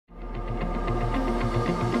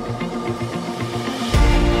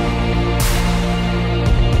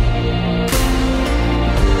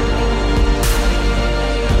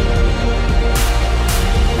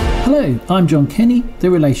Hello, I'm John Kenny, the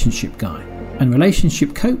Relationship Guy and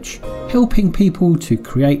Relationship Coach, helping people to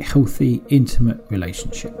create healthy, intimate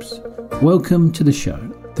relationships. Welcome to the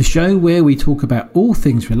show where we talk about all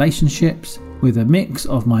things relationships with a mix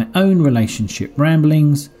of my own relationship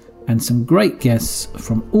ramblings and some great guests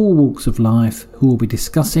from all walks of life who will be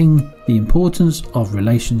discussing the importance of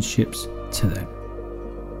relationships to them.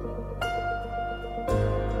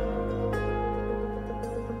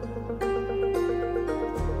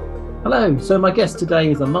 Hello, so my guest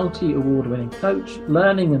today is a multi-award winning coach,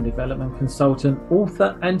 learning and development consultant,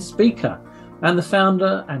 author and speaker, and the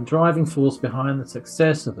founder and driving force behind the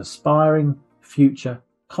success of Aspiring Future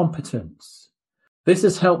Competence. This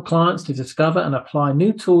has helped clients to discover and apply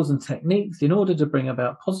new tools and techniques in order to bring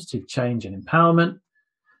about positive change and empowerment.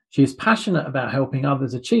 She is passionate about helping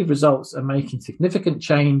others achieve results and making significant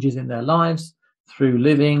changes in their lives through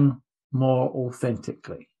living more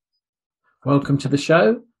authentically. Welcome to the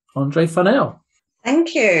show, Andree Funnell.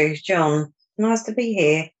 Thank you, John. Nice to be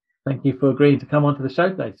here. Thank you for agreeing to come onto the show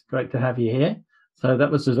today. It's great to have you here. So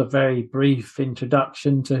that was just a very brief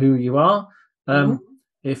introduction to who you are.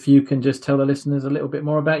 If you can just tell the listeners a little bit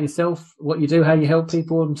more about yourself, what you do, how you help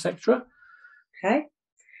people, etc. Okay.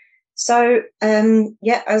 So,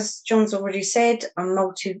 as John's already said, I'm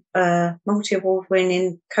multi-award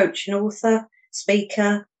winning coach and author,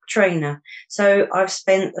 speaker, trainer. So I've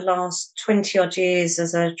spent the last 20 odd years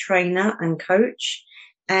as a trainer and coach.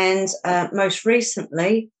 And most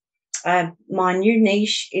recently, my new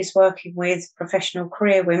niche is working with professional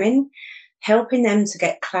career women, helping them to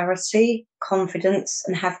get clarity, confidence,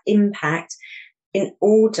 and have impact in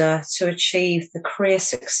order to achieve the career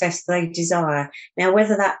success they desire. Now,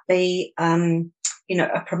 whether that be, a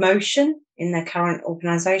promotion in their current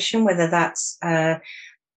organisation, whether that's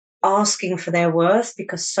asking for their worth,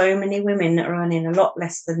 because so many women are earning a lot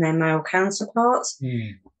less than their male counterparts,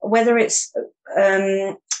 whether it's,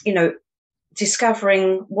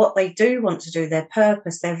 discovering what they do want to do, their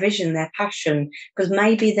purpose, their vision, their passion, because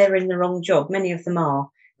maybe they're in the wrong job. Many of them are.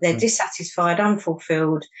 They're dissatisfied,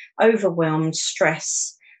 unfulfilled, overwhelmed,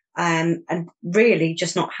 stressed, and really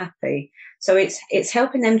just not happy. So it's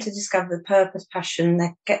helping them to discover the purpose, passion,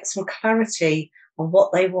 they get some clarity on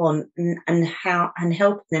what they want and how, and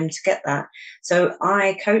helping them to get that. So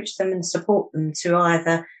I coach them and support them to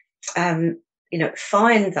either,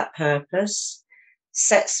 find that purpose,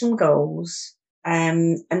 set some goals,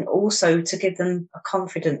 and also to give them a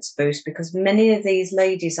confidence boost, because many of these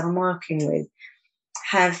ladies I'm working with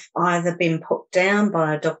have either been put down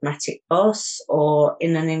by a dogmatic boss or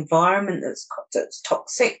in an environment that's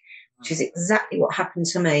toxic, which is exactly what happened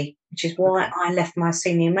to me, which is why I left my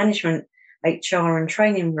senior management HR and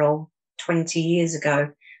training role 20 years ago.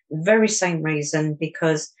 The very same reason,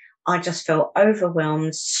 because I just felt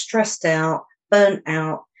overwhelmed, stressed out, burnt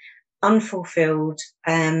out, unfulfilled,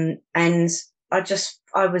 and I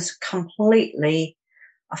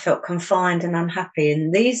felt confined and unhappy.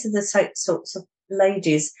 And these are the sorts of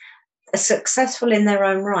ladies are successful in their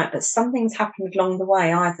own right, but something's happened along the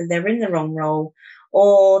way. Either they're in the wrong role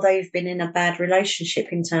or they've been in a bad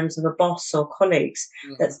relationship in terms of a boss or colleagues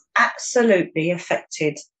that's absolutely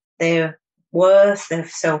affected their worth, their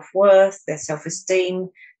self-worth, their self-esteem,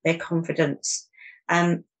 their confidence.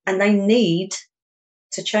 And they need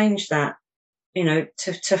to change that,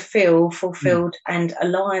 to feel fulfilled and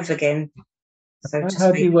alive again. So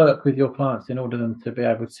how do you work with your clients in order for them to be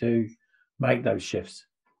able to make those shifts?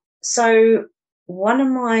 So one of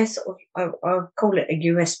my I'll call it a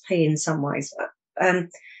USP in some ways.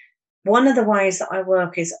 One of the ways that I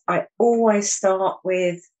work is I always start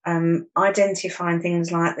with identifying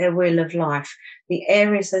things like their wheel of life, the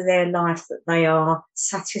areas of their life that they are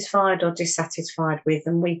satisfied or dissatisfied with.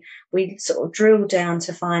 And we sort of drill down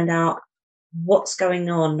to find out what's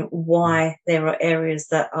going on, why there are areas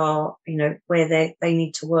that are, where they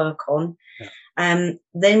need to work on.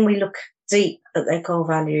 Then we look deep at their core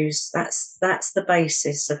values. That's the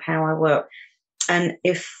basis of how I work. And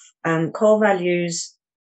if their core values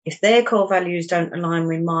don't align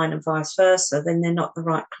with mine and vice versa, then they're not the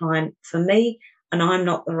right client for me and I'm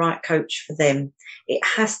not the right coach for them. It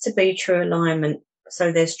has to be true alignment,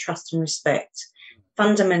 so there's trust and respect.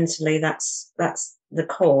 Fundamentally, that's the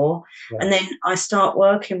core. Yeah. And then I start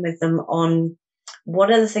working with them on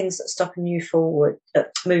what are the things that are stopping you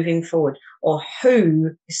moving forward, or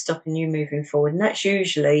who is stopping you moving forward. And that's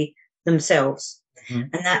usually themselves.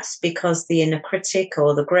 And that's because the inner critic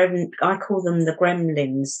or I call them the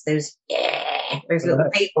gremlins, those little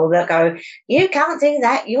people that go, you can't do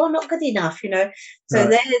that, you're not good enough, So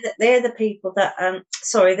they're the people that,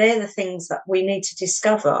 they're the things that we need to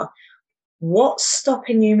discover what's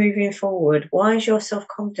stopping you moving forward? Why is your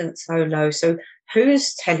self-confidence so low? So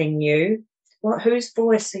who's telling you? Whose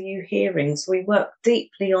voice are you hearing? So we work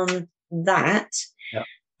deeply on that. Yeah.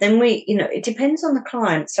 Then it depends on the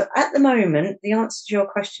client. So at the moment, the answer to your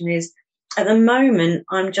question is, at the moment,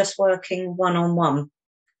 I'm just working one-on-one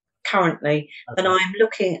currently. Okay. But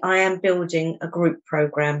I am building a group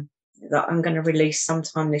program that I'm going to release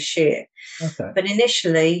sometime this year. Okay. But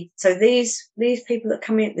initially, so these people that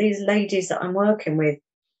come in, these ladies that I'm working with,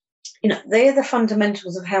 they're the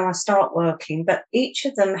fundamentals of how I start working, but each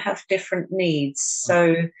of them have different needs.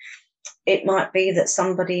 So it might be that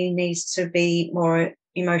somebody needs to be more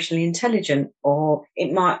emotionally intelligent, or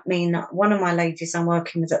it might mean that one of my ladies I'm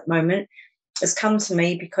working with at the moment has come to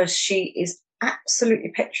me because she is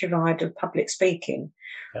absolutely petrified of public speaking.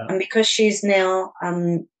 Yeah. And because she's now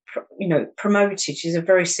promoted, she's a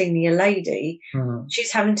very senior lady,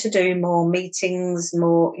 she's having to do more meetings,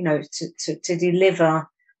 more, to deliver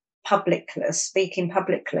speaking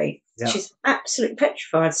publicly. Yeah. She's absolutely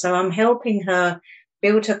petrified. So I'm helping her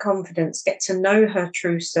build her confidence, get to know her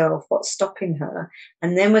true self, what's stopping her.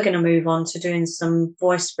 And then we're going to move on to doing some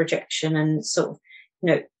voice projection and sort of,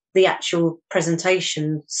 the actual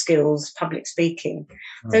presentation skills, public speaking.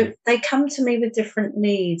 So they come to me with different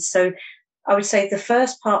needs. So I would say the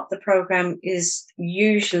first part of the program is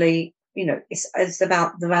usually, it's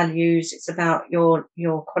about the values, it's about your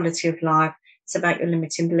quality of life, it's about your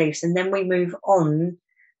limiting beliefs. And then we move on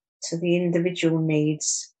to the individual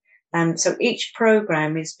needs. So each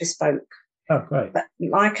program is bespoke. Oh, great. But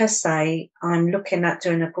like I say, I'm looking at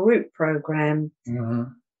doing a group program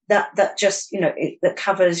that just, that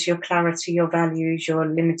covers your clarity, your values, your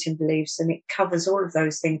limiting beliefs, and it covers all of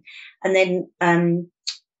those things. And then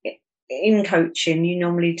in coaching, you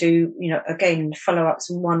normally do, again, follow-ups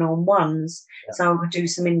and one-on-ones. Yeah. So I will do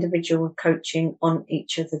some individual coaching on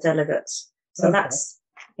each of the delegates. So that's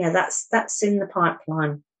in the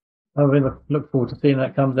pipeline. I really look forward to seeing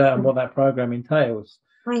that comes out and what that program entails.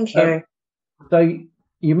 Thank you. So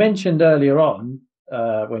you mentioned earlier on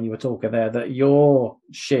when you were talking there that your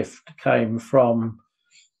shift came from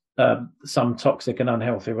some toxic and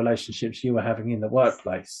unhealthy relationships you were having in the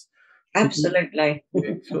workplace. Absolutely. Could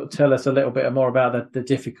you sort of tell us a little bit more about the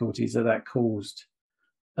difficulties that caused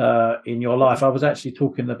in your life? I was actually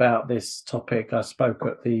talking about this topic. I spoke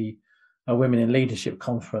at the Women in Leadership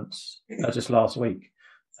conference just last week.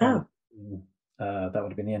 That would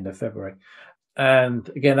have been the end of February. And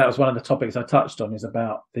again, that was one of the topics I touched on, is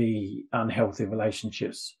about the unhealthy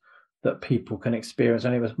relationships that people can experience.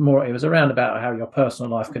 And it was around about how your personal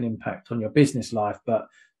life can impact on your business life, but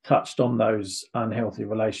touched on those unhealthy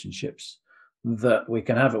relationships that we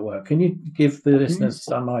can have at work. Can you give the listeners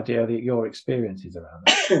some idea of your experiences around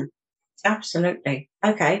that? Absolutely.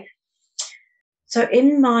 Okay. So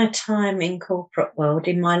in my time in corporate world,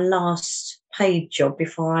 in my last paid job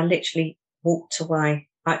before I literally walked away,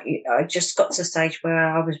 I just got to a stage where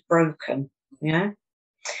I was broken,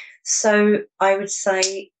 So I would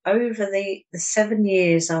say over the 7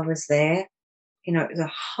 years I was there, it was a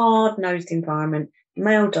hard-nosed environment,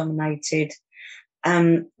 male-dominated,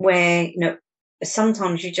 where,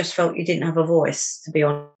 sometimes you just felt you didn't have a voice, to be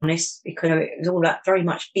honest, because it was all that very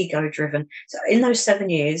much ego-driven. So in those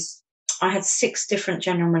 7 years, I had 6 different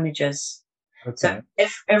general managers. Okay. So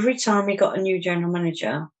every time we got a new general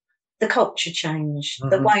manager, the culture changed,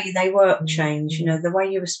 the way they work changed, the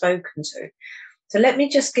way you were spoken to. So let me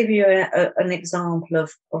just give you an example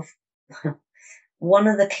of one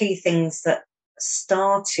of the key things that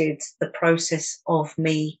started the process of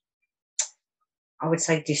me, I would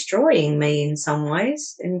say, destroying me in some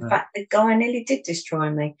ways. In fact, the guy nearly did destroy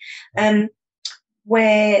me.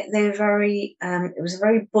 Where they're very, it was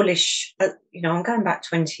very bullish. I'm going back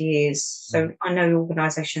 20 years, so I know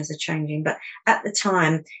organisations are changing, but at the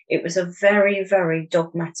time, it was a very, very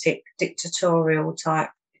dogmatic, dictatorial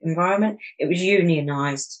type environment. It was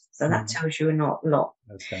unionised, so that tells you a lot.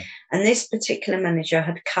 Okay. And this particular manager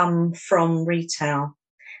had come from retail,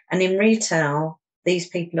 and in retail, these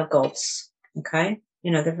people are gods. Okay,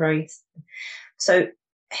 they're very. So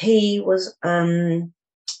he was an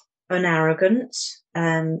arrogant.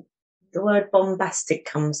 The word bombastic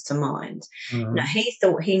comes to mind. He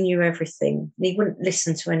thought he knew everything. He wouldn't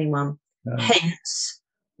listen to anyone. Hence,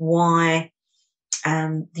 why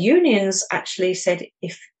the unions actually said,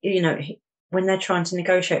 if when they're trying to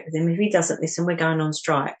negotiate with him, if he doesn't listen, we're going on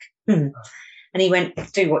strike. And he went,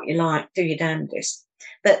 do what you like, do your damnedest.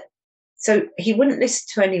 But so he wouldn't listen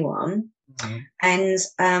to anyone. And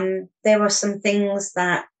there were some things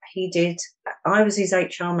that he did. I was his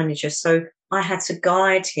HR manager, so I had to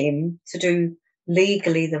guide him to do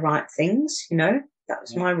legally the right things. That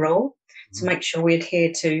was my role. to make sure we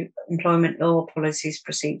adhere to employment law, policies,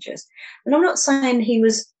 procedures. And I'm not saying he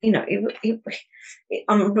was,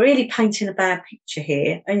 I'm really painting a bad picture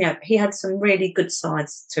here. And, he had some really good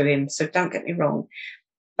sides to him, so don't get me wrong.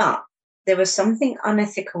 But there was something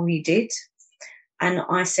unethical he did. And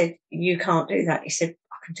I said, you can't do that. He said,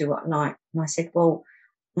 I can do what I like. And I said, well,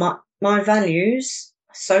 my values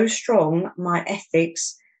are so strong, my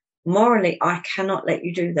ethics, morally, I cannot let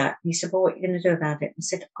you do that. And he said, well, what are you going to do about it? I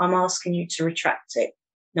said, I'm asking you to retract it.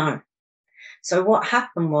 No. So what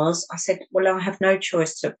happened was I said, well, I have no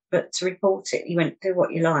choice but to report it. He went, do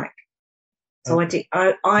what you like. So okay.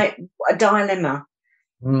 I did. A dilemma.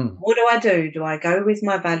 What do? Do I go with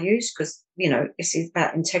my values? Because, this is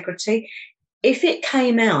about integrity. If it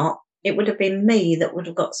came out, it would have been me that would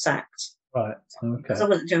have got sacked. Right. Okay. Because I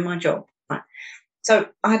wasn't doing my job. Right. So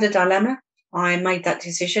I had a dilemma. I made that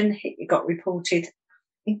decision. It got reported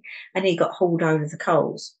and he got hauled over the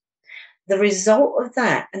coals. The result of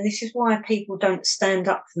that, and this is why people don't stand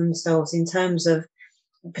up for themselves in terms of,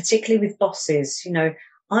 particularly with bosses,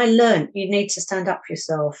 I learned you need to stand up for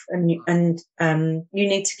yourself and you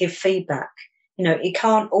need to give feedback. It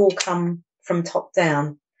can't all come from top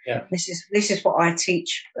down. Yeah. This is what I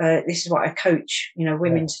teach. This is what I coach,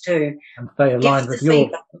 women to do. And stay aligned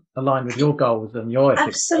with your goals and your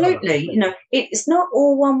ethics. Absolutely. It's not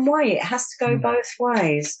all one way. It has to go both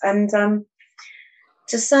ways. And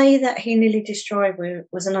to say that he nearly destroyed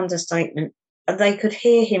was an understatement. They could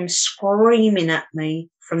hear him screaming at me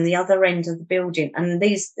from the other end of the building. And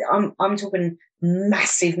I'm talking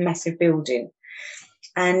massive, massive building.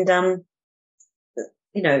 And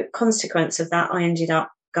consequence of that, I ended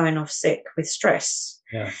up going off sick with stress.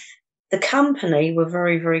 Yeah. The company were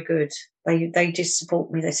very, very good. They did support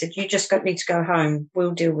me. They said, you just need to go home.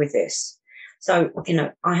 We'll deal with this. So,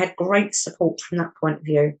 I had great support from that point of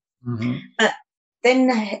view. Mm-hmm. But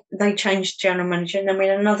then they changed general manager, and then we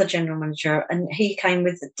had another general manager, and he came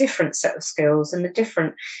with a different set of skills and a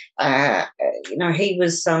different, he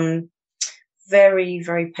was very,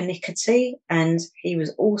 very pernickety, and he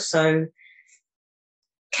was also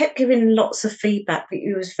kept giving lots of feedback, but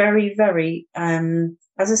he was very, very,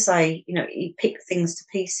 as I say, he picked things to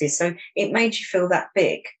pieces. So it made you feel that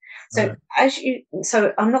big. So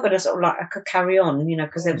so I'm not going to I could carry on,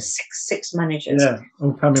 because there was six managers. Yeah,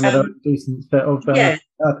 all coming with a decent set of how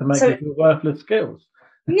to make you feel worthless skills.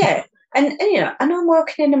 Yeah, and I'm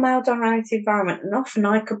working in a male-dominated environment, and often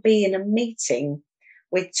I could be in a meeting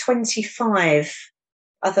with 25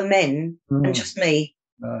 other men and just me.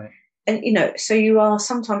 Right. And, so you are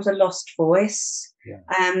sometimes a lost voice. Yeah.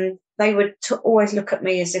 They would always look at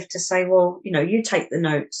me as if to say, well, you take the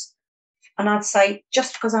notes. And I'd say,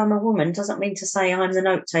 just because I'm a woman doesn't mean to say I'm the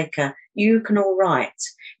note taker. You can all write.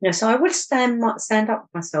 So I would stand up for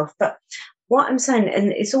myself. But what I'm saying,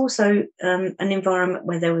 and it's also an environment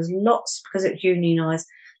where there was lots, because it was unionised,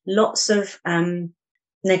 lots of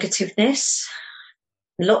negativeness,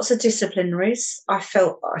 lots of disciplinaries. I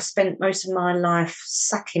felt I spent most of my life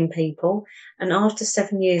sacking people. And after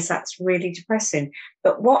 7 years, that's really depressing.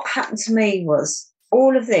 But what happened to me was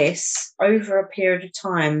all of this over a period of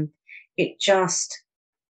time, it just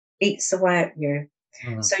eats away at you.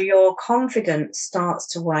 So your confidence starts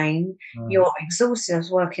to wane. You're exhausted. I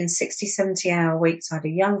was working 60, 70-hour weeks. I had a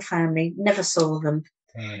young family, never saw them.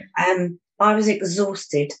 I was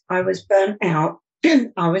exhausted. I was burnt out.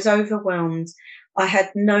 I was overwhelmed. I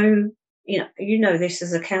had no, this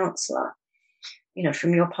as a counsellor,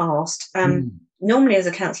 from your past. Normally as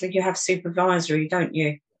a counsellor, you have supervisory, don't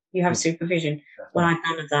you? You have supervision. Well, I had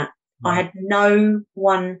none of that. I had no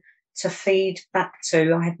one to feed back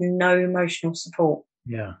to. I had no emotional support.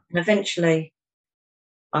 Yeah. And eventually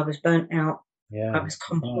I was burnt out. Yeah. I was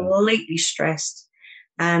completely stressed.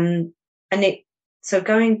 So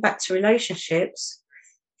going back to relationships,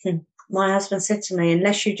 my husband said to me,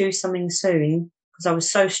 unless you do something soon, because I was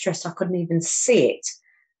so stressed, I couldn't even see it.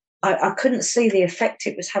 I couldn't see the effect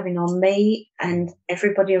it was having on me and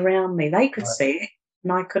everybody around me. They could see it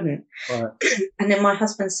and I couldn't. Right. And then my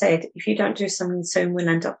husband said, if you don't do something soon, we'll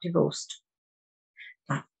end up divorced.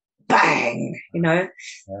 Like, bang, Yeah.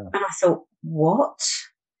 And I thought, what?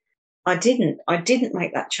 I didn't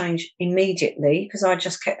make that change immediately because I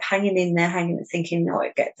just kept hanging in there, thinking, no,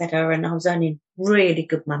 it'd get better. And I was earning really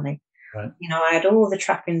good money. Right. I had all the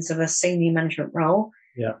trappings of a senior management role.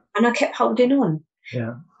 Yeah. And I kept holding on.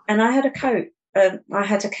 Yeah. And I had a coach, I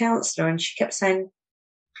had a counsellor, and she kept saying,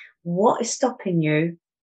 what is stopping you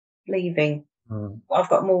leaving? I've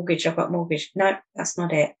got a mortgage. No, that's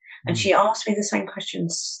not it. And she asked me the same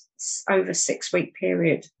questions over a 6-week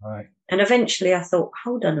period. Right. And eventually I thought,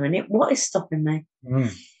 hold on a minute, what is stopping me?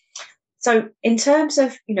 So in terms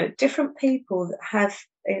of, different people that have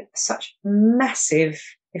such massive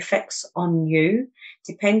effects on you,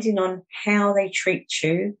 depending on how they treat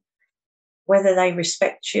you, whether they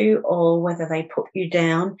respect you or whether they put you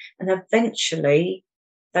down, and eventually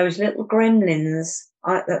those little gremlins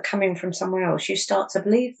that are coming from somewhere else, you start to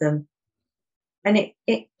believe them. And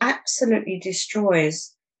it absolutely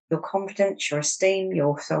destroys your confidence, your esteem,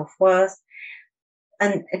 your self-worth.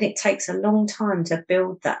 And it takes a long time to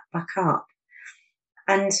build that back up.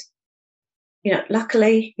 And,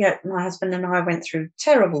 luckily, my husband and I went through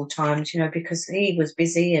terrible times, because he was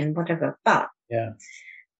busy and whatever. But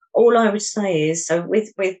all I would say is, so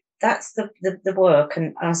with that's the work,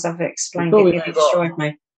 and as I've explained, it destroyed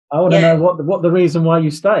me. I want to know what the reason why you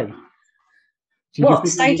stay.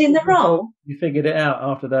 Stayed in the role? You figured it out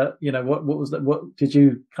after that. What was that? What did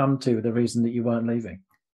you come to the reason that you weren't leaving?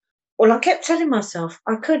 Well, I kept telling myself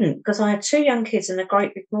I couldn't, because I had 2 young kids and a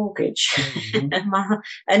great big mortgage.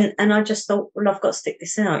 and I just thought, well, I've got to stick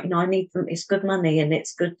this out. I need them. It's good money and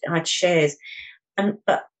it's good. I had shares.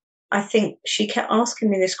 But I think she kept asking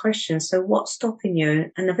me this question. So what's stopping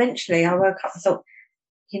you? And eventually I woke up and thought,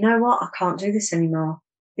 you know what? I can't do this anymore.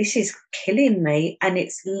 This is killing me. And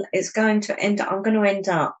it's going to end up, I'm going to end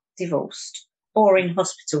up divorced or in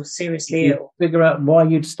hospital, seriously ill. Figure out why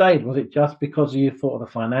you'd stayed. Was it just because you thought of the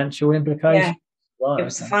financial implications? Yeah, right, it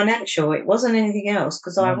was the financial. It wasn't anything else,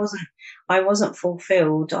 because I wasn't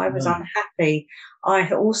fulfilled. I was unhappy. I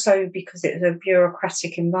also, because it was a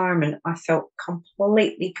bureaucratic environment, I felt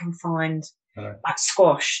completely confined, like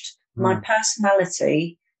squashed. My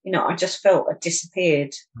personality, I just felt it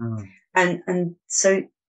disappeared. And so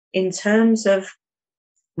in terms of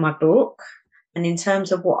my book, and in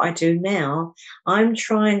terms of what I do now, I'm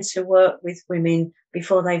trying to work with women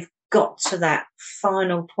before they've got to that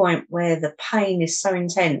final point where the pain is so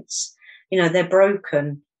intense, they're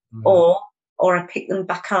broken, or I pick them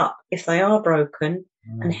back up if they are broken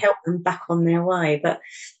and help them back on their way. But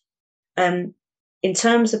in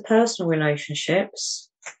terms of personal relationships,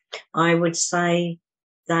 I would say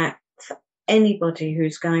that for anybody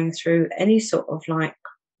who's going through any sort of like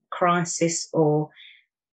crisis, or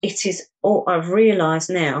it is all, I've realised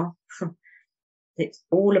now, it's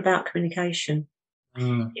all about communication.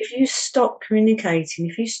 If you stop communicating,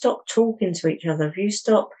 if you stop talking to each other, if you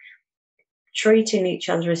stop treating each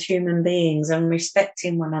other as human beings and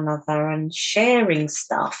respecting one another and sharing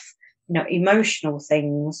stuff, emotional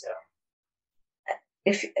things,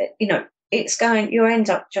 if it's going, you end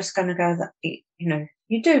up just going to go that,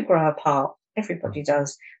 you do grow apart. Everybody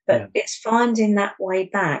does. But it's finding that way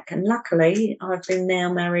back. And luckily, I've been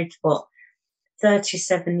now married,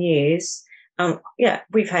 37 years.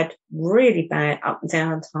 We've had really bad up and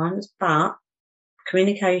down times, but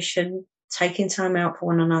communication, taking time out for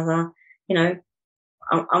one another,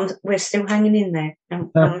 we're still hanging in there.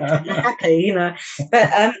 I'm happy,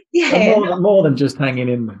 But more than just hanging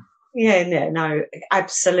in there. Yeah, no,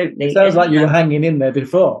 absolutely. It sounds like you were hanging in there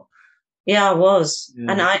before. Yeah, I was.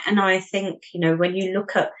 Yeah. And I think, when you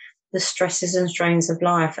look at the stresses and strains of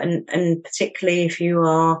life, and particularly if you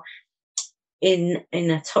are in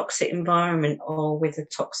a toxic environment or with a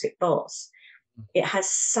toxic boss, it has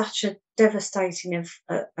such a devastating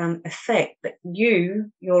effect that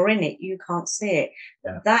you're in it, you can't see it.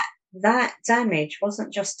 Yeah. That damage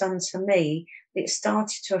wasn't just done to me, it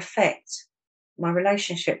started to affect my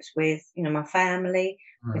relationships with, my family,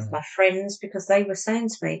 with my friends, because they were saying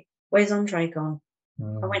to me, "Where's Andree gone?"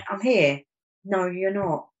 I went, "I'm here." "No, you're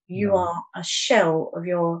not. You are a shell of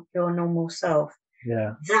your normal self."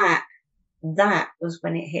 Yeah. That was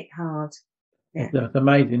when it hit hard. Yeah. It's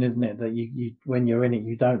amazing, isn't it, that you when you're in it,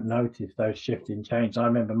 you don't notice those shifting changes. I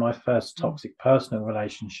remember my first toxic personal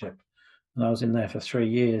relationship, and I was in there for 3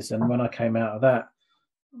 years. And when I came out of that,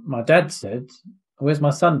 my dad said, "Where's my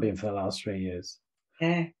son been for the last 3 years?"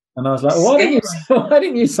 Yeah. And I was like, why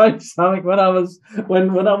didn't you say something when I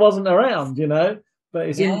wasn't around, But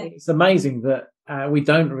it's amazing that we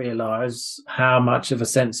don't realise how much of a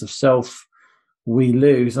sense of self we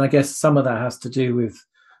lose. And I guess some of that has to do with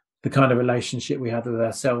the kind of relationship we had with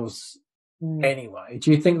ourselves anyway.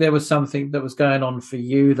 Do you think there was something that was going on for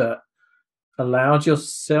you that allowed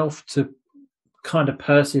yourself to kind of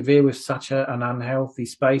persevere with such an unhealthy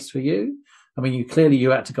space for you? I mean, you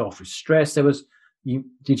had to go off with stress.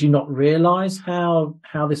 Did you not realise how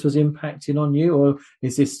this was impacting on you, or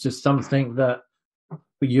is this just something that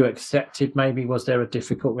you accepted? Maybe was there a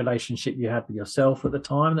difficult relationship you had with yourself at the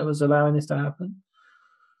time that was allowing this to happen?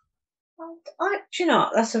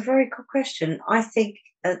 That's a very good question. I think,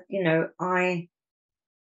 I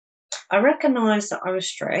I recognised that I was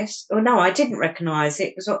stressed. Or no, I didn't recognise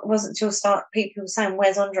it. It wasn't until people were saying,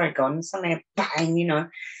 "Where's Andree gone?" Suddenly, a bang,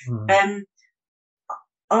 Um,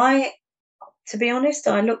 I, to be honest,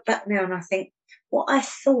 I look back now and I think what I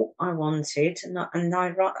thought I wanted, and I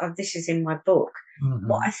write, this is in my book.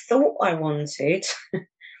 What I thought I wanted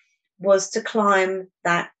was to climb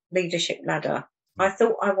that leadership ladder. I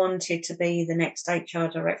thought I wanted to be the next HR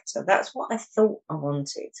director. That's what I thought I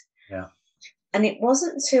wanted. Yeah. And it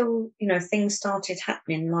wasn't until, things started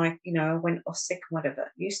happening, like, I went off sick and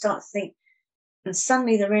whatever, you start to think, and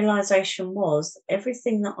suddenly the realization was that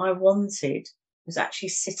everything that I wanted was actually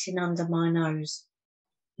sitting under my nose.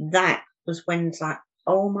 That was when it's like,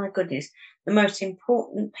 oh my goodness, the most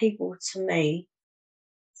important thing to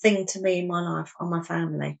me in my life are my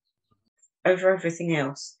family over everything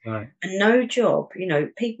else. Right. And no job,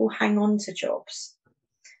 people hang on to jobs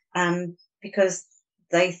because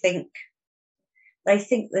they think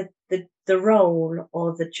that the role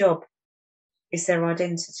or the job is their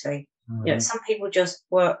identity. Some people just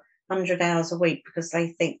work 100 hours a week because they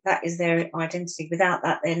think that is their identity. Without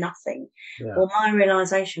that, they're nothing. Yeah. Well, my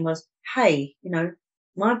realization was, hey,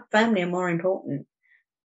 my family are more important.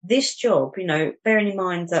 This job, bearing in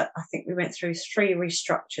mind that I think we went through 3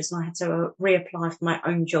 restructures and I had to reapply for my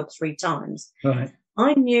own job 3 times. Right.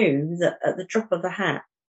 I knew that at the drop of a hat,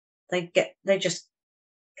 they just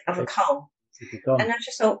have a coal. And I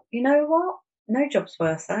just thought, you know what? No job's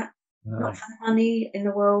worth that. No. Not for the money in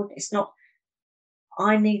the world. It's not.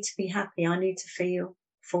 I need to be happy. I need to feel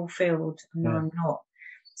fulfilled, and I'm not.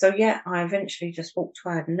 So I eventually just walked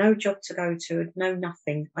away. I had no job to go to, no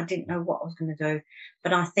nothing. I didn't know what I was going to do,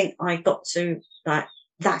 but I think I got to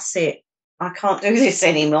that's it. I can't do this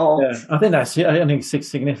anymore. Yeah, I think that's a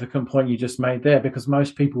significant point you just made there, because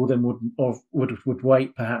most people then would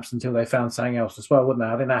wait perhaps until they found something else as well, wouldn't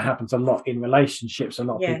they? I think that happens a lot in relationships. A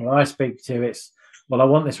lot of people I speak to, it's, well, I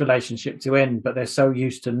want this relationship to end, but they're so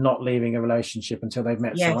used to not leaving a relationship until they've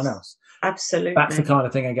met someone else. Absolutely. That's the kind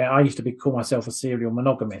of thing, again, I used to call myself a serial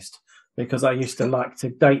monogamist, because I used to like to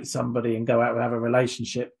date somebody and go out and have a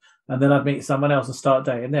relationship. And then I'd meet someone else and start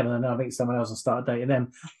dating them. And then I'd meet someone else and start dating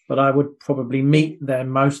them. But I would probably meet them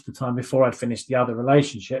most of the time before I'd finished the other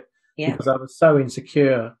relationship, because I was so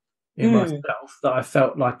insecure in myself that I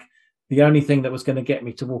felt like the only thing that was going to get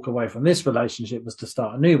me to walk away from this relationship was to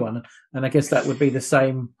start a new one. And I guess that would be the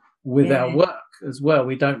same with our work as well.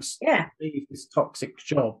 We don't leave this toxic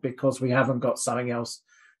job because we haven't got something else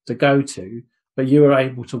to go to. But you were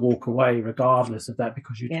able to walk away regardless of that,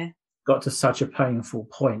 because you got to such a painful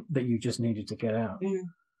point that you just needed to get out.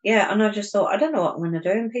 And I just thought, I don't know what I'm going to do.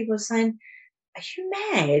 And people were saying, are you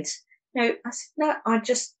mad? I said, no,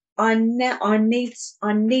 I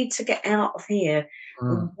need to get out of here.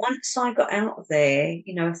 And once I got out of there,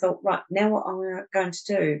 I thought, right, now what am I going to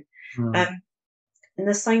do? And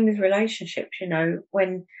the same with relationships,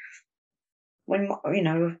 when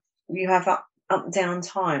you have up and down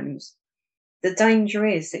times, the danger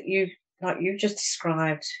is that like you just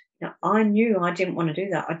described, I knew I didn't want to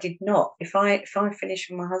do that. I did not. If I finished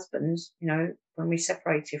with my husband, when we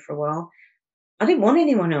separated for a while, I didn't want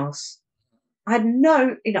anyone else. I had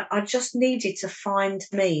I just needed to find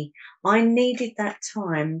me. I needed that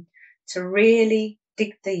time to really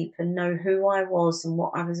dig deep and know who I was and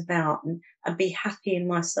what I was about, and be happy in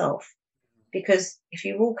myself. Because if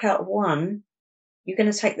you walk out of one, you're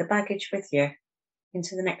going to take the baggage with you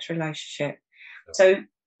into the next relationship. So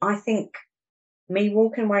I think me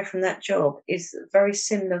walking away from that job is a very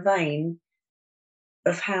similar vein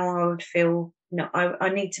of how I would feel. I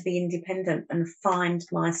need to be independent and find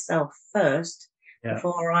myself first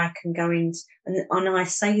before I can go in. And I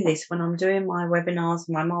say this when I'm doing my webinars,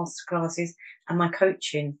 my masterclasses, and my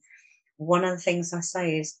coaching. One of the things I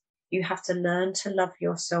say is you have to learn to love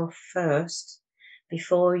yourself first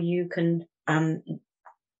before you can allow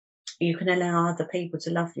other people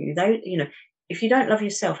to love you. If you don't love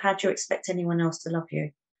yourself, how do you expect anyone else to love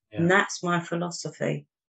you? And that's my philosophy.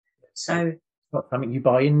 So it's not something you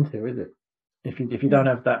buy into, is it? If you don't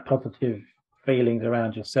have that positive feelings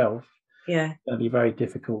around yourself, it's going to be very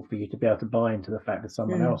difficult for you to be able to buy into the fact that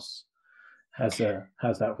someone else has that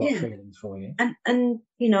feelings for you. And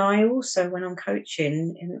I also, when I'm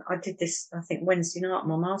coaching, and I did this, I think Wednesday night in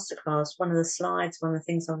my masterclass, one of the slides, one of the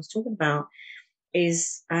things I was talking about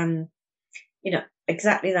is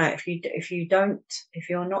exactly that. If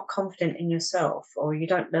you're not confident in yourself, or you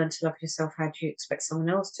don't learn to love yourself, how do you expect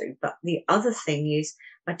someone else to? But the other thing is,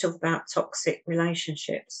 I talk about toxic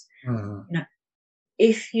relationships.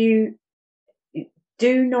 If you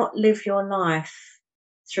do not live your life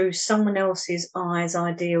through someone else's eyes,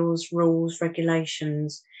 ideals, rules,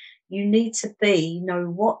 regulations, You need to know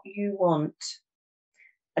what you want,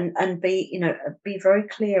 and be very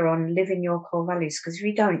clear on living your core values. Because if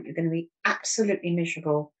you don't, you're going to be absolutely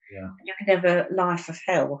miserable. Yeah. And you can have a life of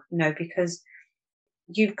hell, because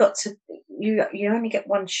you've got to. You only get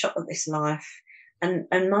one shot at this life. And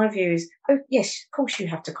my view is, oh yes, of course you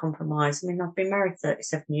have to compromise. I mean, I've been married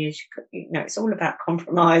 37 years. It's all about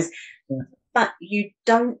compromise. Yeah. But you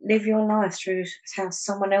don't live your life through how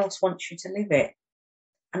someone else wants you to live it.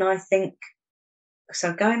 And I think,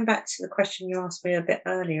 so going back to the question you asked me a bit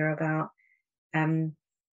earlier about,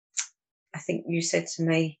 I think you said to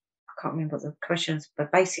me, I can't remember what the question was,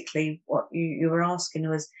 but basically what you were asking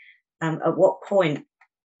was, at what point,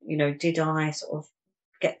 did I sort of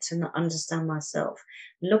get to understand myself?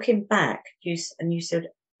 Looking back, you said,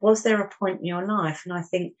 was there a point in your life? And I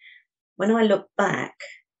think when I look back,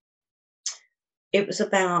 it was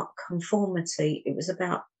about conformity. It was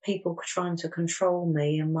about people trying to control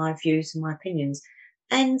me and my views and my opinions.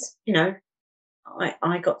 And,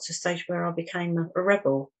 I got to a stage where I became a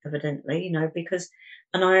rebel, evidently, because,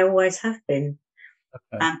 and I always have been.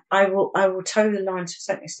 Okay. I will toe the line to a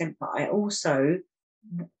certain extent, but I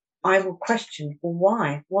will question, well,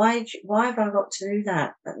 why? Why have I got to do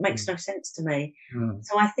that? That makes no sense to me.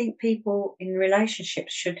 So I think people in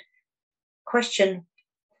relationships should question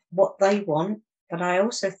what they want, but I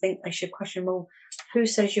also think they should question, well, who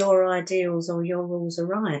says your ideals or your rules are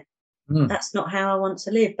right? That's not how I want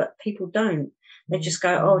to live. But people don't. They just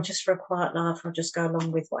go, oh, just for a quiet life, I'll just go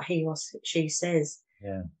along with what he or she says.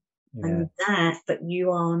 Yeah. And but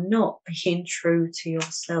you are not being true to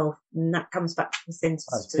yourself. And that comes back to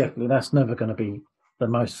authenticity. Definitely, that's never going to be the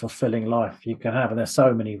most fulfilling life you can have. And there's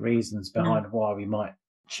so many reasons behind why we might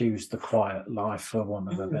choose the quiet life, for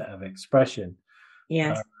want of a better expression.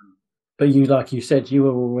 Yeah. But you, like you said, you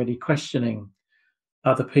were already questioning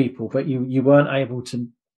other people, but you weren't able to,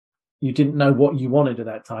 you didn't know what you wanted at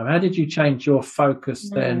that time. How did you change your focus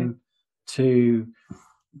then to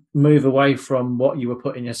move away from what you were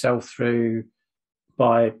putting yourself through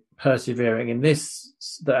by persevering in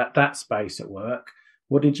that space at work?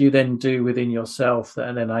 What did you then do within yourself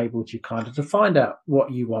that enabled you kind of to find out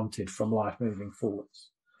what you wanted from life moving forwards?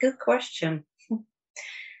 Good question.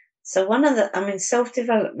 So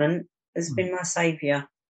self-development has been my saviour.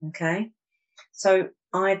 Okay. So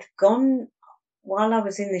I'd gone, while I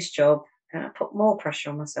was in this job, and I put more pressure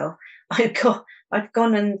on myself, I'd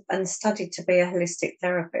gone and studied to be a holistic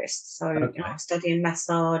therapist. So I'm studying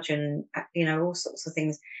massage and, all sorts of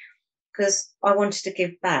things, because I wanted to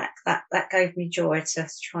give back. That gave me joy to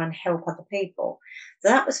try and help other people. So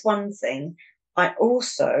that was one thing. I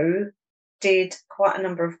also did quite a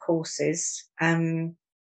number of courses, and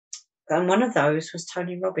one of those was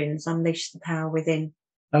Tony Robbins' Unleash the Power Within.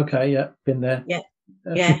 Okay, yeah, been there. Yeah,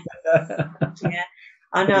 yeah, yeah.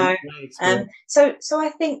 I know. So I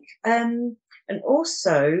think, and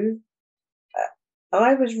also,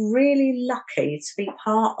 I was really lucky to be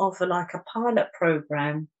part of a pilot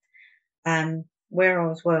program, where I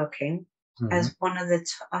was working as one of the.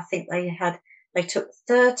 I think they took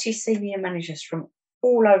 30 senior managers from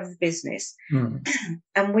all over the business,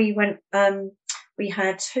 and we went. We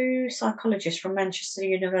had 2 psychologists from Manchester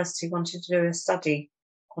University wanted to do a study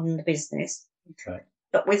on the business. Okay.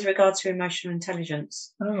 But with regard to emotional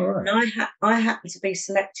intelligence. Oh, right. And I happened to be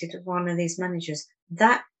selected as one of these managers.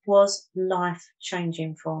 That was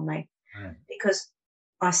life-changing for me, because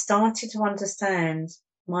I started to understand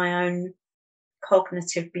my own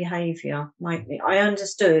cognitive behaviour. I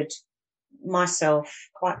understood myself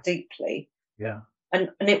quite deeply. Yeah.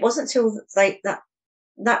 And it wasn't until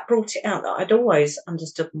that brought it out that I'd always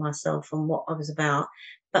understood myself and what I was about,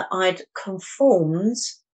 but I'd conformed,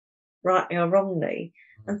 rightly or wrongly,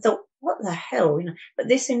 and thought, what the hell, But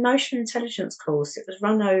this emotional intelligence course, it was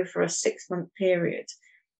run over a 6-month period.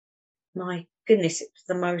 My goodness, it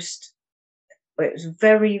was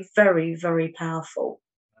very, very, very powerful.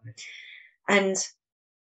 And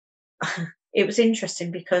it was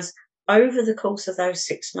interesting because over the course of those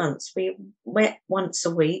 6 months, we met once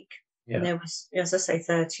a week, and there was, as I say,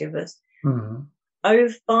 30 of us.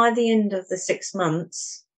 By the end of the 6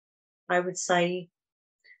 months, I would say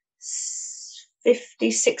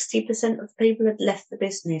 50-60% of people had left the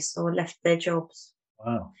business or left their jobs.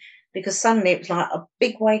 Wow. Because suddenly it was like a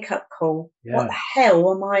big wake-up call. Yeah. What the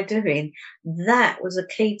hell am I doing? That was a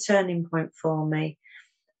key turning point for me.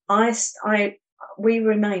 We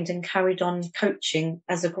remained and carried on coaching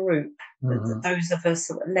as a group, those of us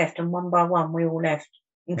that were left, and one by one we all left,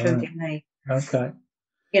 including me. Okay.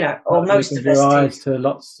 Or most of us your did. eyes to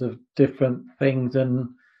lots of different things and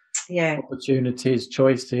opportunities,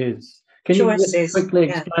 choices. Can you just choices. quickly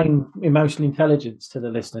Yeah. explain emotional intelligence to the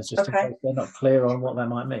listeners, just in Okay. case they're not clear on what that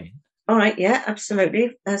might mean? All right. Yeah,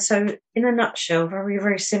 absolutely. So in a nutshell, very,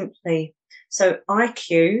 very simply, so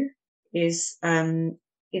IQ is,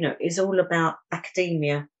 is all about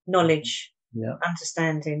academia, knowledge, Yeah.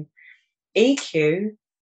 understanding. EQ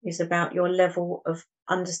is about your level of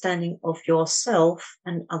understanding of yourself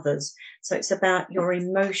and others. So it's about your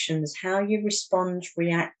emotions, how you respond,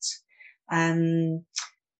 react, um,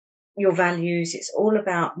 your values. It's all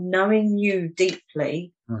about knowing you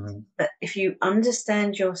deeply. Mhm. But if you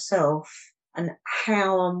understand yourself and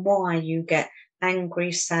how and why you get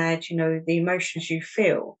angry, sad, the emotions you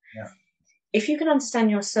feel, Yeah. if you can understand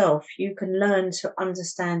yourself, you can learn to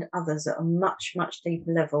understand others at a much, much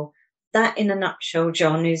deeper level. That, in a nutshell,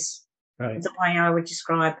 John, is Right. the way I would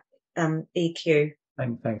describe EQ.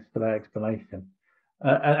 Thanks for that explanation.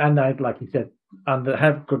 Like you said,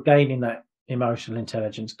 gaining that emotional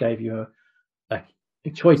intelligence gave you a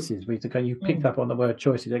choices. You picked Mm. up on the word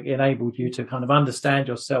choices. It enabled you to kind of understand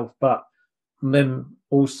yourself, but then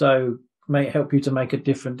also help you to make a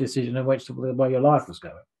different decision in which the way your life was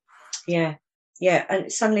going. Yeah, yeah.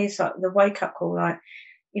 And suddenly it's like the wake up call, like,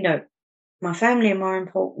 you know, my family are more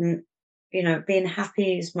important, being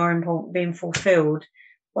happy is more important, being fulfilled.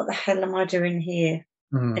 What the hell am I doing here?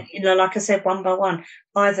 And, Mm. like I said, one by one,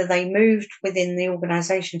 either they moved within the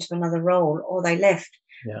organisation to another role or they left.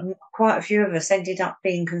 Yeah. Quite a few of us ended up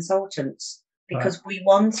being consultants Right. because we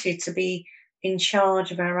wanted to be in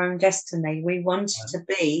charge of our own destiny. We wanted Right.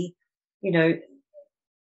 to be, you know,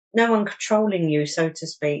 no one controlling you, so to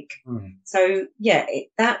speak. Mm. So, yeah,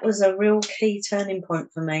 that was a real key turning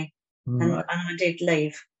point for me. And Mm. I did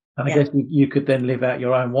leave. And I Yeah, guess you could then live out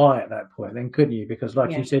your own why at that point, then, couldn't you? Because,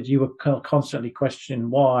 like you yeah. said, you were constantly questioning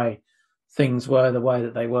why things were the way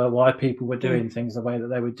that they were, why people were Mm, doing things the way that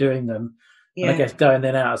they were doing them. And I yeah. guess going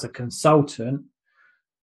then out as a consultant,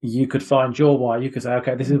 you could find your why. You could say,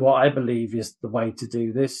 okay, this is Mm, what I believe is the way to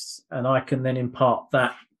do this. And I can then impart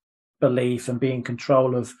that belief and be in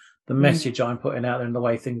control of the mm, message I'm putting out there and the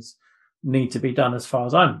way things need to be done as far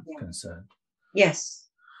as I'm yeah. concerned. Yes.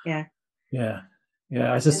 Yeah. Yeah.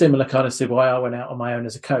 Yeah. It's a similar kind of why I went out on my own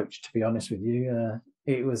as a coach, to be honest with you.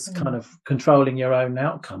 It was kind Mm. of controlling your own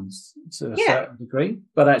outcomes to a Yeah. certain degree,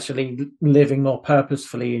 but actually living more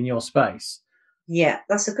purposefully in your space. Yeah.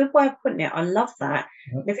 That's a good way of putting it. I love that.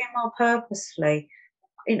 Yeah. Living more purposefully.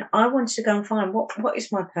 I wanted to go and find what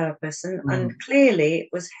is my purpose, and Mm. clearly it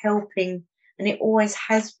was helping, and it always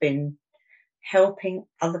has been helping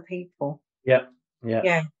other people. Yeah. Yeah.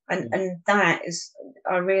 Yeah, and Yeah. and that is,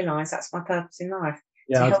 I realise that's my purpose in life, to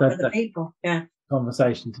Yeah. I've help said other that people. Yeah.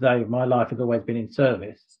 conversation today. My life has always been in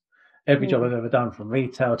service. Every job Mm, I've ever done, from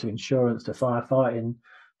retail to insurance to firefighting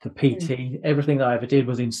to mm. PT, everything that I ever did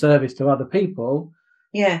was in service to other people,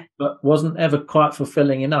 Yeah, but wasn't ever quite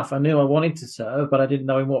fulfilling enough. I knew I wanted to serve, but I didn't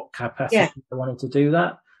know in what yeah. capacity I wanted to do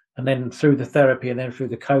that. And then through the therapy and then through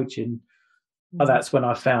the coaching, Mm, that's when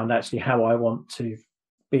I found actually how I want to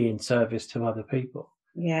be in service to other people.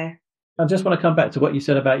 yeah. I just want to come back to what you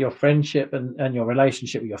said about your friendship and your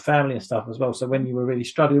relationship with your family and stuff as well. So when you were really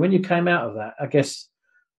struggling, when you came out of that, I guess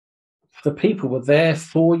the people were there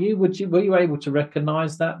for you. Were you able to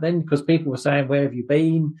recognize that then? Because people were saying, "Where have you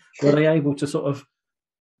been?" Were they able to sort of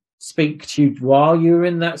speak to you while you were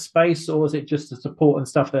in that space, or was it just the support and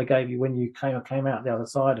stuff they gave you when you came out the other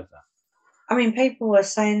side of that? I mean, people were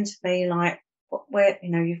saying to me like, Where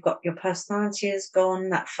you've got your personality is gone,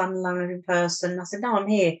 that fun-loving person." I said, "No, I'm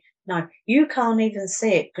here." "No, you can't even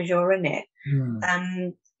see it because you're in it."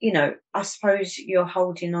 Mm. I suppose you're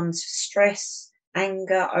holding on to stress,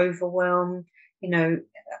 anger, overwhelm,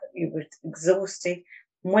 you were exhausted.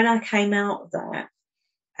 And when I came out of that,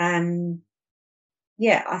 um,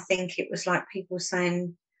 yeah, I think it was like people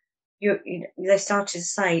saying, they started to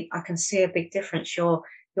say, "I can see a big difference. You're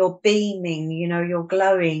beaming, you're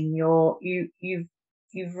glowing,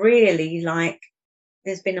 you've really, like,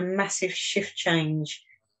 there's been a massive shift change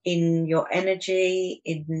in your energy,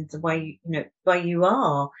 in the way, the way you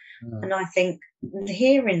are." Mm. And I think,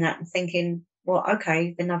 hearing that and thinking, well,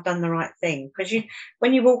 okay, then I've done the right thing. Because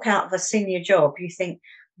when you walk out of a senior job, you think,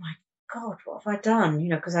 my God, what have I done?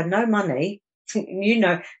 Because I had no money.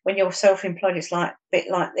 When you're self-employed, it's like a bit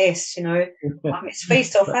like this, it's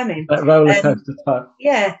feast or famine. That roller Um, coaster type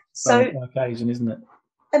yeah. So, occasion, isn't it?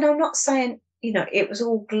 and I'm not saying, it was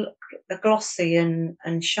all glossy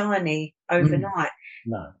and shiny Mm. overnight.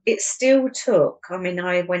 No. It still took, I mean,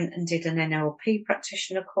 I went and did an NLP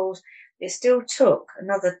practitioner course. It still took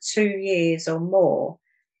another 2 years or more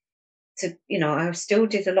to, I still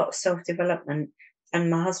did a lot of self development. And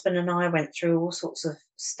my husband and I went through all sorts of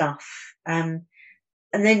stuff.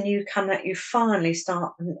 and then you finally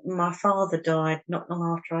start. My father died not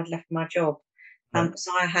long after I'd left my job.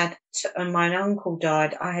 So I had, and my uncle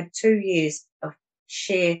died. I had 2 years of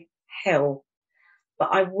sheer hell, but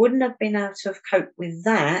I wouldn't have been able to have coped with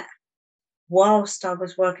that whilst I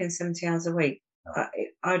was working 70 hours a week.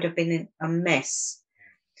 I'd have been in a mess.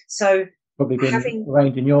 So probably been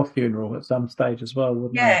arranging your funeral at some stage as well,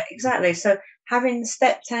 wouldn't yeah, it? exactly. So having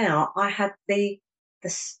stepped out, I had the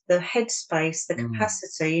headspace, the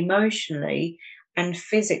capacity emotionally and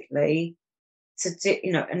physically to do,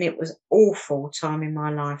 and it was awful time in my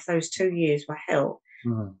life. Those 2 years were hell.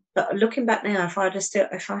 But looking back now, if I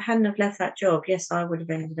hadn't have left that job, yes, I would have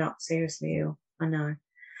ended up seriously ill. I know.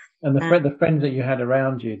 And the friends that you had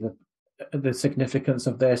around you, the significance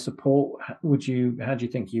of their support, how do you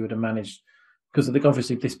think you would have managed? Because I think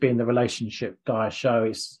obviously this being the relationship guy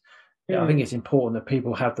show, I think it's important that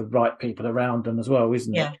people have the right people around them as well,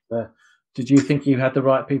 isn't it? Did you think you had the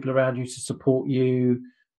right people around you to support you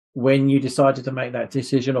when you decided to make that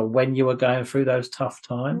decision, or when you were going through those tough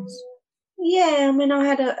times? Yeah, I mean, I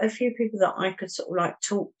had a few people that I could sort of like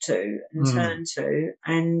talk to and turn to,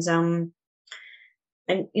 and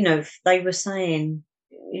they were saying,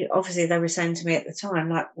 obviously they were saying to me at the time,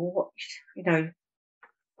 like, well, what,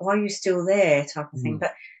 why are you still there, type of thing.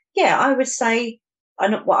 But yeah, I would say,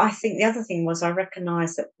 I think the other thing was I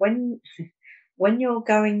recognised that when you're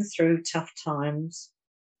going through tough times,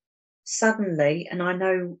 suddenly, and I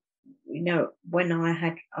know, when I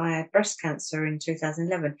had breast cancer in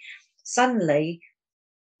 2011, suddenly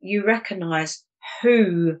you recognise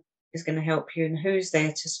who is going to help you and who's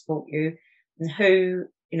there to support you and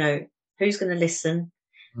who's going to listen,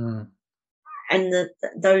 and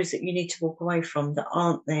those that you need to walk away from that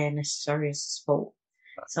aren't there necessarily as support.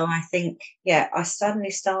 So I think, I suddenly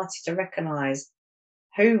started to recognise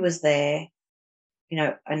who was there,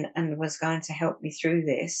 and was going to help me through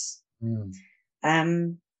this.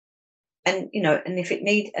 And if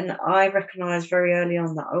it and I recognised very early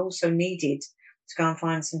on that I also needed to go and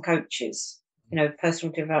find some coaches,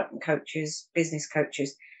 personal development coaches, business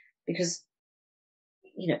coaches, because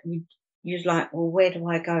you're like, well, where do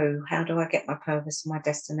I go? How do I get my purpose and my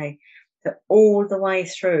destiny? That all the way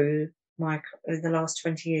through the last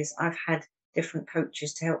 20 years, I've had different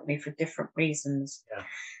coaches to help me for different reasons.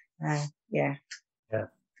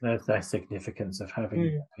 There's that significance of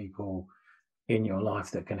having people in your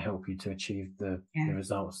life that can help you to achieve the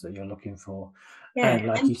results that you're looking for. And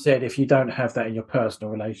like you said, if you don't have that in your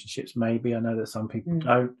personal relationships, maybe, I know that some people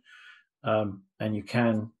don't, and you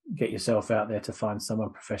can get yourself out there to find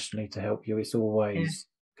someone professionally to help you. It's always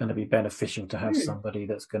going to be beneficial to have somebody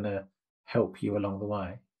that's going to help you along the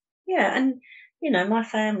way. Yeah, and my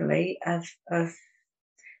family have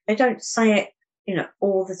they don't say it,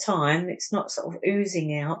 all the time. It's not sort of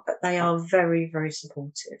oozing out, but they are very, very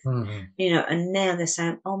supportive. And now they're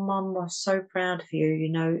saying, "Oh, Mum, we're so proud of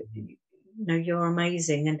you. You're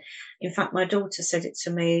amazing." And in fact, my daughter said it to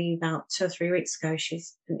me about 2 or 3 weeks ago.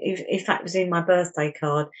 In fact, it was in my birthday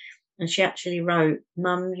card, and she actually wrote,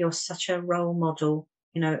 "Mum, you're such a role model.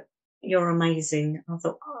 You're amazing." I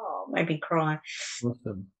thought, oh, made me cry.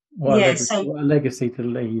 Awesome. What a legacy to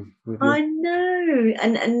leave with you. I know.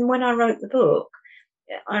 And when I wrote the book,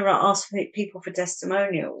 I asked people for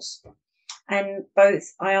testimonials, and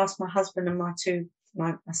I asked my husband and my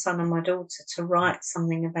son and my daughter to write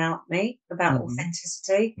something about me, about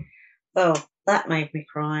authenticity. Oh, that made me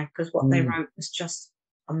cry, because what they wrote was just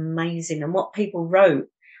amazing. And what people wrote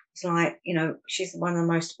was like, she's one of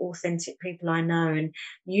the most authentic people I know. And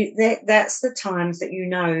that's the times that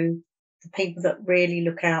the people that really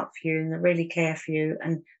look out for you and that really care for you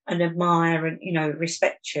and admire and,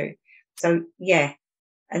 respect you. So,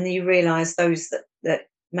 and then you realise those that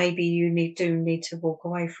maybe you do need to walk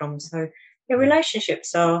away from. So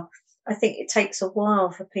relationships I think it takes a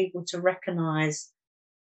while for people to recognise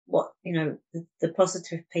what, the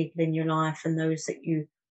positive people in your life and those that you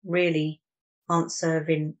really aren't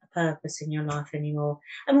serving a purpose in your life anymore.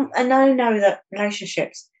 And I know that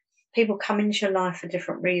relationships, people come into your life for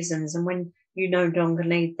different reasons, and when you no longer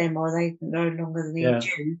need them or they no longer need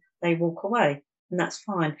you, they walk away, and that's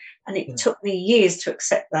fine. And it took me years to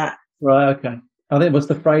accept that. Right, okay. I think it was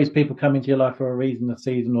the phrase, people come into your life for a reason, a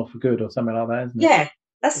season, or for good, or something like that, isn't it? Yeah,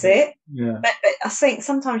 that's it. Yeah. But I think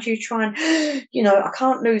sometimes you try and, I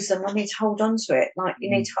can't lose them. I need to hold on to it. Like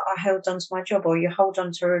I held on to my job, or you hold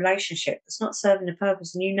on to a relationship that's not serving a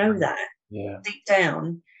purpose, and that deep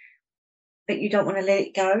down, but you don't want to let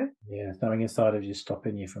it go. Yeah, something inside of you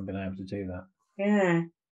stopping you from being able to do that.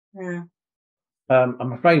 Yeah.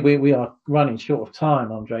 I'm afraid we are running short of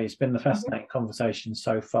time, Andree. It's been a fascinating conversation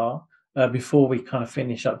so far. Before we kind of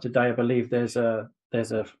finish up today, I believe there's a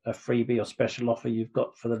there's a freebie or special offer you've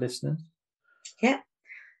got for the listeners. Yeah,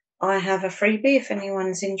 I have a freebie if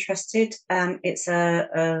anyone's interested. It's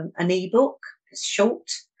an ebook. It's short,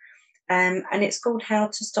 and it's called "How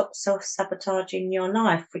to Stop Self-Sabotaging Your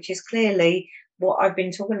Life," which is clearly what I've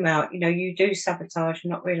been talking about. You do sabotage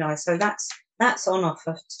and not realise. So that's on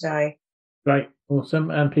offer today. Great, awesome,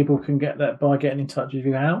 and people can get that by getting in touch with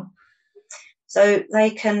you. How? So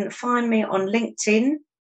they can find me on LinkedIn.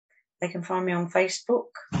 They can find me on Facebook.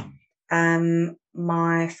 My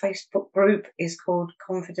Facebook group is called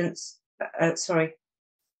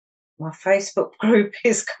my Facebook group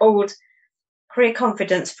is called Career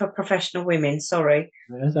Confidence for Professional Women. Sorry.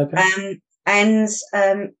 Yes, okay.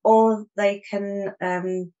 Or they can,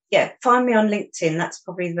 find me on LinkedIn. That's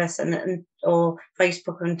probably the best, or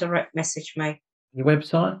Facebook and direct message me. Your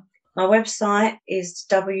website? My website is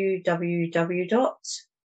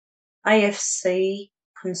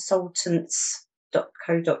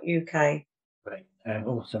www.afcconsultants.co.uk. Great.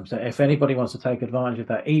 Awesome. So if anybody wants to take advantage of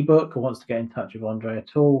that ebook or wants to get in touch with Andree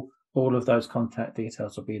at all of those contact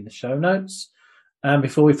details will be in the show notes. And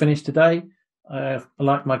before we finish today, I'd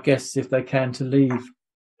like my guests, if they can, to leave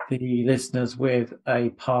the listeners with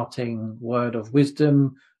a parting word of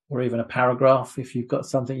wisdom or even a paragraph, if you've got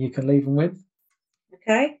something you can leave them with.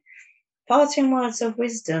 Okay. Parting words of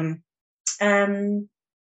wisdom. A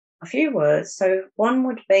few words. So one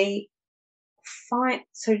would be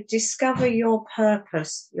discover your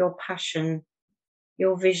purpose, your passion,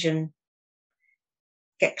 your vision.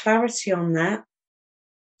 Get clarity on that,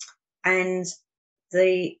 and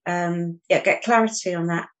get clarity on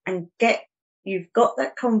that, and you've got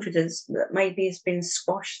that confidence that maybe has been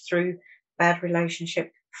squashed through bad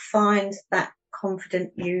relationship. Find that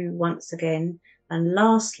confident you once again, and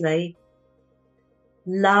lastly,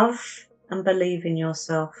 love and believe in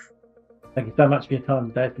yourself. Thank you so much for your time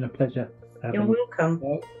today. It's been a pleasure. You're welcome.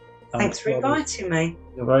 Thanks for inviting me.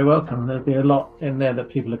 You're very welcome. There'll be a lot in there that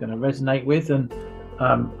people are going to resonate with and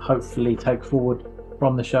hopefully take forward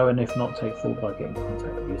from the show, and if not, take forward by getting in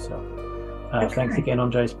contact with yourself. Okay. Thanks again,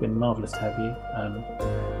 Andree. It's been marvellous to have you.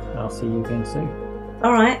 I'll see you again soon.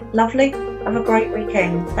 All right, lovely. Have a great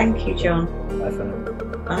weekend. Thank you, John. Bye for now.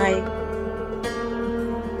 Bye.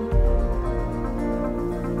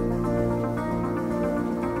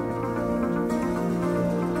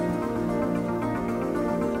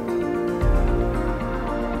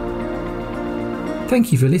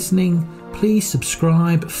 Thank you for listening. Please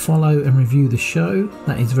subscribe, follow and review the show.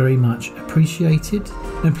 That is very much appreciated.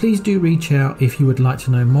 And please do reach out if you would like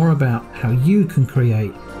to know more about how you can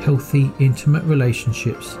create healthy, intimate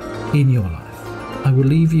relationships in your life. I will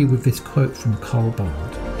leave you with this quote from Carl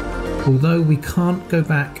Bond. Although we can't go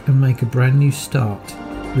back and make a brand new start,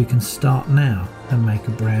 we can start now and make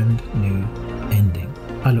a brand new ending.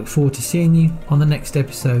 I look forward to seeing you on the next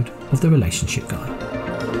episode of The Relationship Guy.